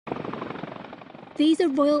These are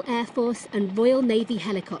Royal Air Force and Royal Navy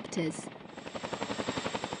helicopters.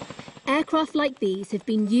 Aircraft like these have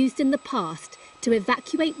been used in the past to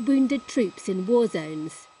evacuate wounded troops in war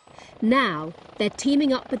zones. Now they're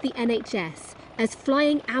teaming up with the NHS as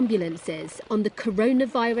flying ambulances on the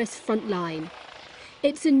coronavirus front line.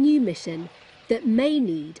 It's a new mission that may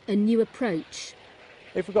need a new approach.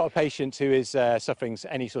 If we've got a patient who is suffering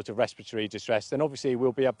any sort of respiratory distress, then obviously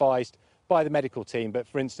we'll be advised by the medical team. But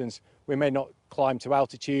for instance, we may not climb to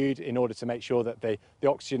altitude in order to make sure that the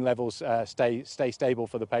oxygen levels stay stable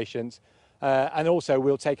for the patient. And also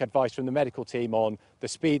we'll take advice from the medical team on the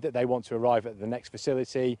speed that they want to arrive at the next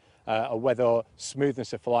facility, or whether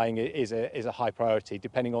smoothness of flying is a high priority,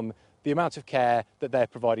 depending on the amount of care that they're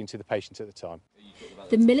providing to the patient at the time.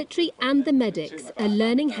 The military and the medics are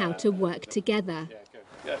learning how to work together.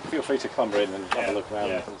 Yeah, feel free to clamber in and have a look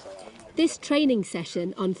around and things like that. This training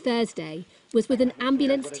session on Thursday was with an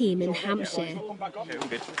ambulance team in Hampshire.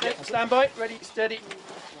 Stand by, ready, steady.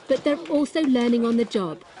 But they're also learning on the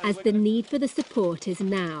job as the need for the support is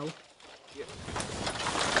now.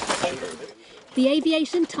 The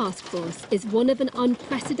Aviation Task Force is one of an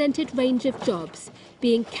unprecedented range of jobs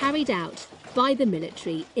being carried out by the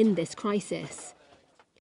military in this crisis.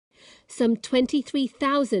 Some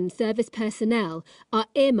 23,000 service personnel are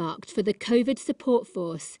earmarked for the COVID support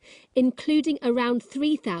force, including around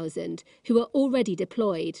 3,000 who are already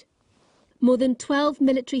deployed. More than 12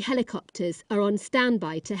 military helicopters are on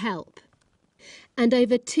standby to help. And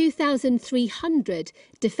over 2,300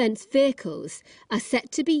 defence vehicles are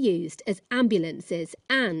set to be used as ambulances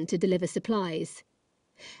and to deliver supplies.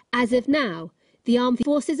 As of now, the armed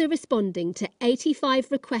forces are responding to 85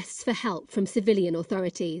 requests for help from civilian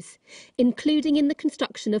authorities, including in the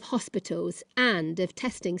construction of hospitals and of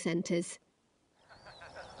testing centres.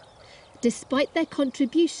 Despite their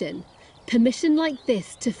contribution, permission like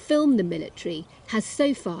this to film the military has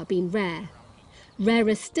so far been rare.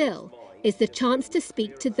 Rarer still is the chance to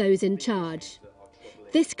speak to those in charge.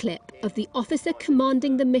 This clip of the officer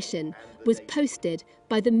commanding the mission was posted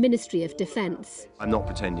by the Ministry of Defence. I'm not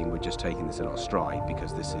pretending we're just taking this in our stride,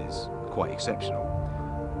 because this is quite exceptional.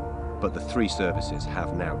 But the three services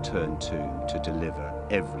have now turned to deliver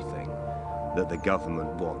everything that the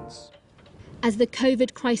government wants. As the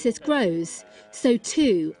COVID crisis grows, so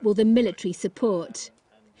too will the military support.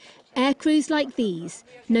 Aircrews like these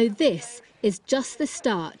know this is just the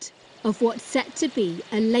start of what's set to be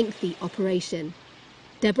a lengthy operation.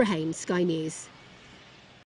 Deborah Haynes, Sky News.